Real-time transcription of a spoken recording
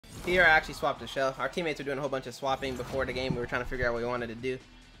Here I actually swapped the shell. Our teammates were doing a whole bunch of swapping before the game. We were trying to figure out what we wanted to do.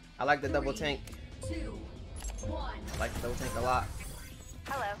 I like the double tank. 3, 2, 1. I like the double tank a lot.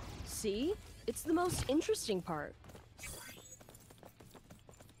 Hello. See? It's the most interesting part.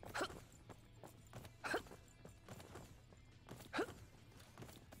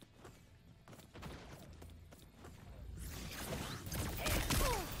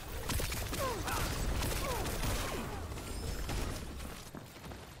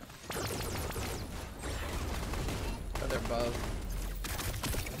 Oh, they're above.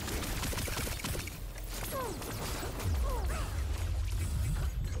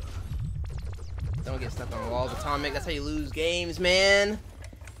 Don't get stuck on walls. Atomic, that's how you lose games, man.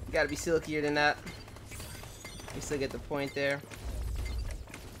 You gotta be silkier than that. You still get the point there.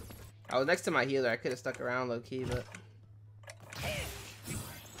 I was next to my healer. I could have stuck around low key, but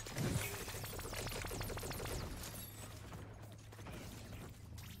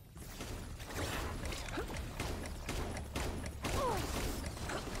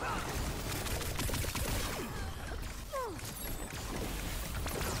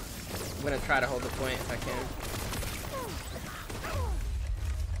I'm gonna try to hold the point if I can.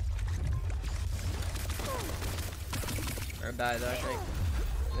 Or die though, I think.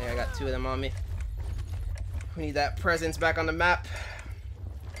 I think I got 2 of them on me. We need that presence back on the map.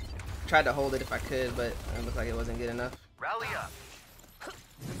 Tried to hold it if I could, but it looked like it wasn't good enough. Rally up.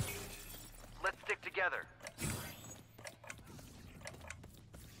 Let's stick together.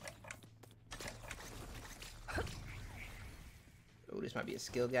 Oh, this might be a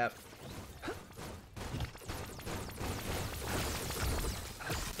skill gap.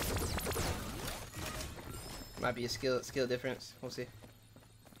 Might be a skill difference. We'll see.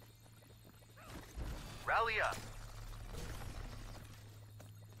 Rally up.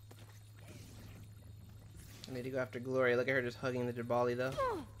 I need to go after Gloria. Look at her just hugging the Jabali though.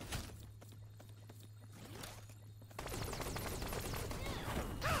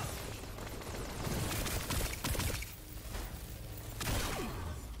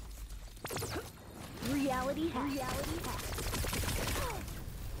 Reality hack. Reality hack.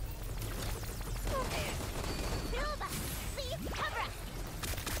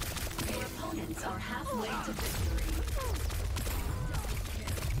 Your opponents are halfway to victory.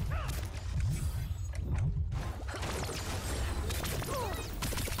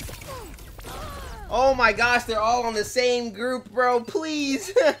 Oh my gosh, they're all on the same group, bro.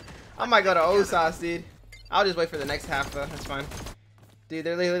 Please. I might go to Osas, dude. I'll just wait for the next half though. That's fine. Dude,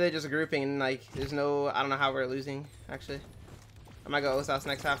 they're literally just grouping and like there's no, I don't know how we're losing actually. I might go Osas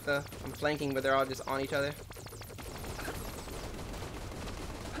next half though. I'm flanking, but they're all just on each other.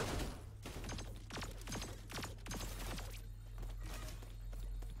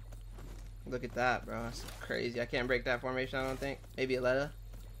 Look at that, bro. That's crazy. I can't break that formation, I don't think. Maybe Aletta.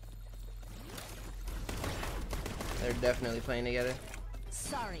 They're definitely playing together.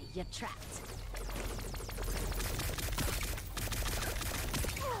 Sorry, you're trapped.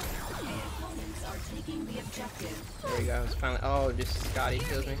 Opponents are taking the objective. There you go. It's finally. Oh, just Scotty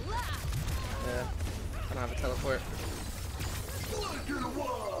kills me. Yeah. I don't have a teleport.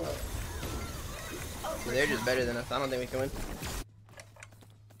 So they're just better than us. I don't think we can win.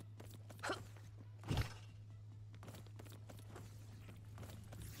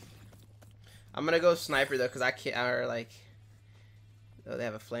 I'm gonna go sniper though, cause I can't. Or like, oh, they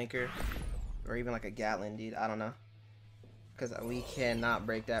have a flanker, or even like a Gatlin, dude. I don't know, cause we cannot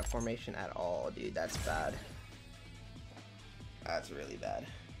break that formation at all, dude. That's bad. That's really bad.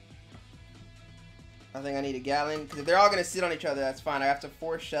 I think I need a Gatlin, cause if they're all gonna sit on each other, that's fine. I have to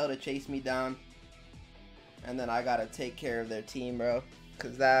force Shell to chase me down, and then I gotta take care of their team, bro.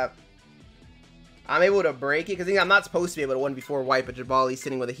 Cause that. I'm able to break it, because I'm not supposed to be able to 1v4 wipe a Jabali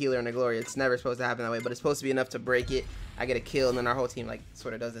sitting with a healer and a Gloria. It's never supposed to happen that way, but it's supposed to be enough to break it. I get a kill, and then our whole team, like,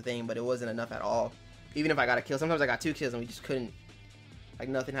 sort of does the thing, but it wasn't enough at all. Even if I got a kill, sometimes I got 2 kills, and we just couldn't, like,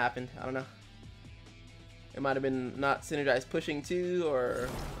 nothing happened. I don't know. It might have been not synergized pushing too, or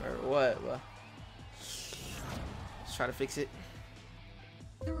what. Well, let's try to fix it.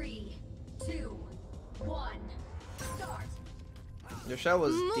 3, 2, 1. Start. Their shell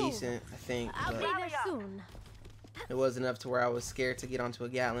was decent, I think, I'll be but there soon. it wasn't enough to where I was scared to get onto a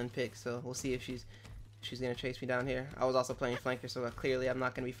Gatlin pick, so we'll see if she's gonna chase me down here. I was also playing flanker, so clearly I'm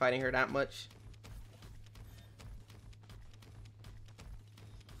not gonna be fighting her that much.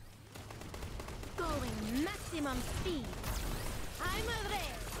 Going maximum speed. I'm ready.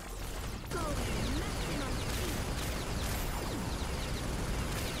 Going maximum speed.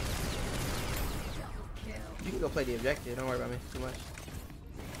 Double kill. You can go play the objective, don't worry about me too much.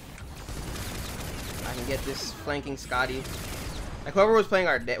 I can get this flanking Scotty. Like whoever was playing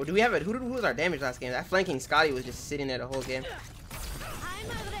our do we have it? Who was our damage last game? That flanking Scotty was just sitting there the whole game. Ay,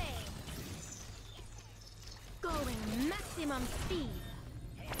 madre. Going maximum speed.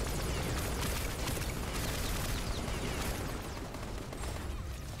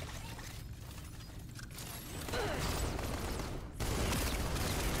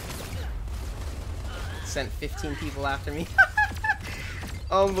 Sent 15 people after me.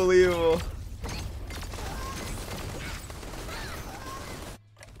 Unbelievable.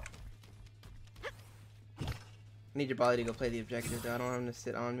 I need your body to go play the objective though. I don't want him to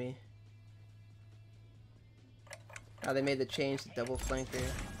sit on me. Oh, they made the change to double flanker.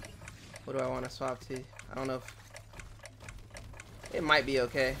 What do I want to swap to? I don't know if... It might be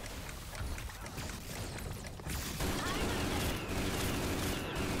okay.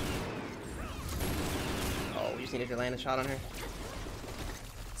 Oh, we just needed to land a shot on her.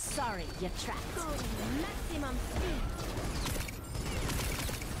 Sorry, you trapped. Going maximum speed.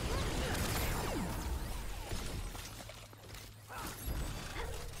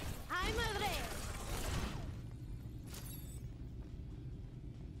 Ay, madre.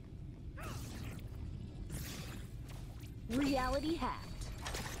 Reality hacked.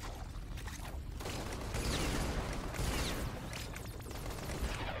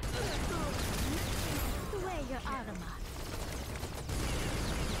 Wear your armor.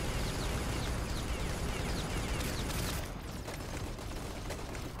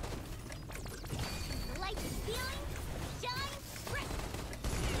 Light stealing, shine bright.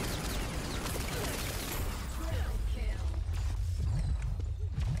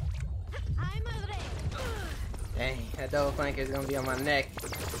 Ay, madre. Dang, that double flanker is gonna be on my neck.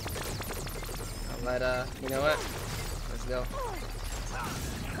 I'll let, you know what? Let's go.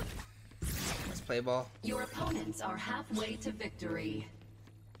 Let's play ball. Your opponents are halfway to victory.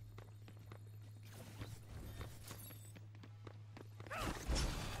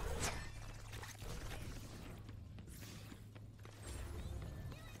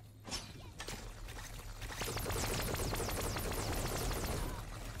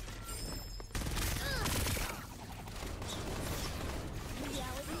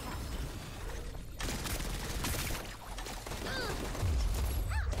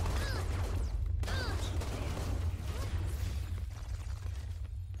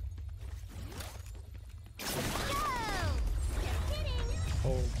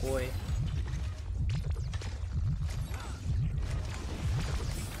 Oh boy.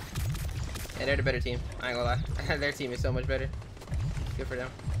 Yeah, they're the better team. I ain't gonna lie. Their team is so much better. Good for them.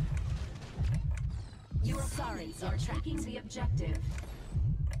 Your opponents are tracking the objective.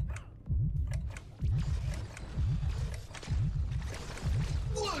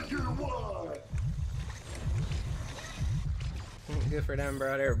 Good for them,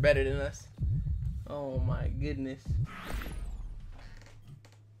 bro. They're better than us. Oh my goodness.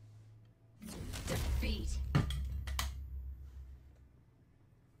 Defeat.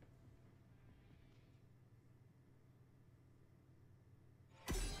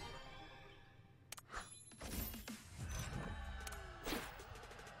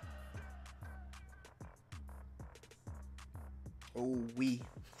 Oh, we.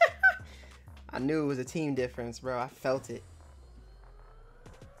 I knew it was a team difference, bro. I felt it.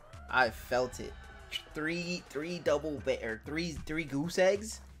 I felt it. Three goose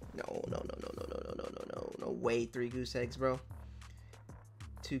eggs? No way, 3 goose eggs, bro.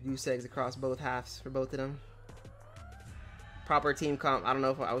 2 goose eggs across both halves for both of them. Proper team comp. I don't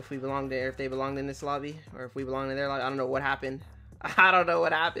know if we belong there, if they belonged in this lobby, or if we belong in their lobby. I don't know what happened. I don't know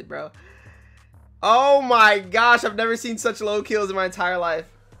what happened, bro. Oh my gosh, I've never seen such low kills in my entire life.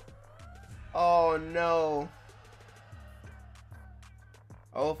 Oh no.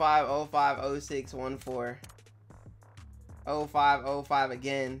 05, 05, 06, 14. 05, 05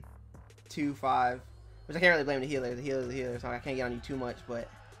 again. 2-5. Which I can't really blame the healer. The healer's the healer, so I can't get on you too much, but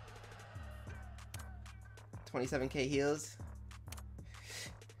 27k heals.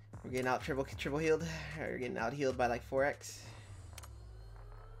 We're getting out triple healed. We're getting out healed by like 4x.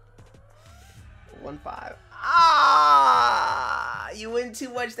 1-5. Ah! You win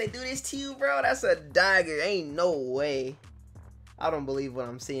too much. They do this to you, bro. That's a dagger. Ain't no way. I don't believe what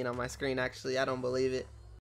I'm seeing on my screen, actually. I don't believe it.